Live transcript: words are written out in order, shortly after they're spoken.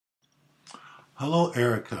Hello,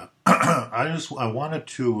 Erica. I wanted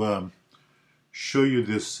to show you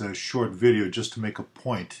this short video just to make a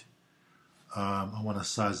point. I want to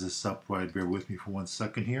size this up right. Bear with me for 1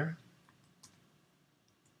 second here.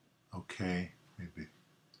 Okay, maybe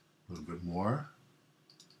a little bit more.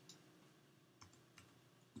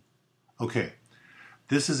 Okay,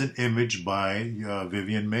 this is an image by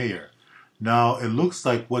Vivian Mayer. Now, it looks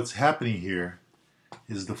like what's happening here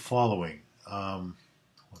is the following. 1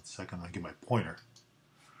 second, I'll get my pointer.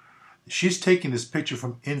 She's taking this picture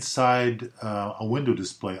from inside a window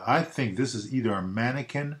display. I think this is either a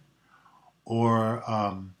mannequin or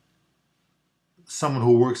someone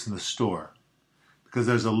who works in the store, because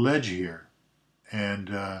there's a ledge here, and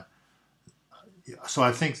so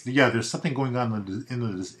I think, yeah, there's something going on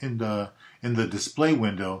in the display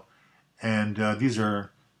window, and these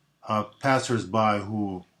are passers-by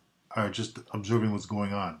who are just observing what's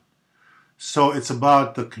going on. So it's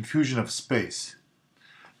about the confusion of space.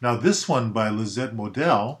 Now this one by Lisette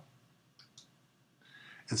Modell,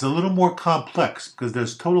 it's a little more complex because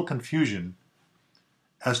there's total confusion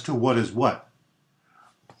as to what is what.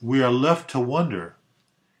 We are left to wonder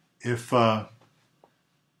if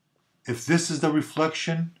this is the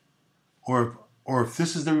reflection, or if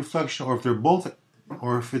this is the reflection, or if they're both,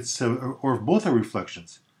 or if both are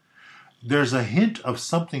reflections. There's a hint of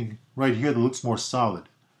something right here that looks more solid,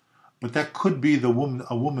 but that could be a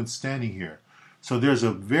woman standing here. So there's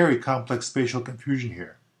a very complex spatial confusion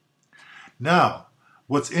here. Now,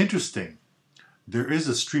 what's interesting, there is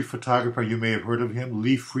a street photographer, you may have heard of him,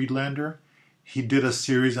 Lee Friedlander. He did a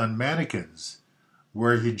series on mannequins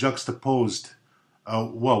where he juxtaposed,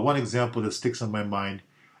 well, one example that sticks in my mind,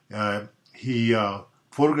 he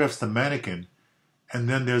photographs the mannequin, and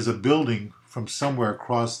then there's a building from somewhere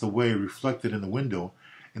across the way reflected in the window,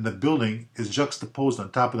 and the building is juxtaposed on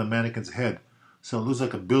top of the mannequin's head. So it looks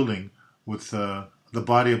like a building with the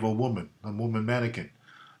body of a woman mannequin.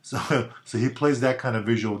 So he plays that kind of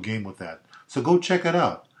visual game with that. So go check it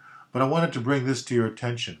out. But I wanted to bring this to your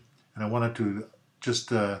attention, and I wanted to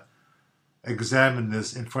just examine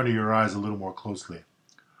this in front of your eyes a little more closely.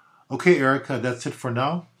 Okay, Erica, that's it for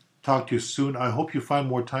now. Talk to you soon. I hope you find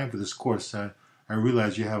more time for this course. I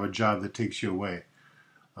realize you have a job that takes you away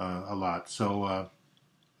a lot. So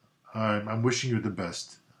I'm wishing you the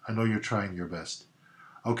best. I know you're trying your best.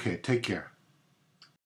 Okay, take care.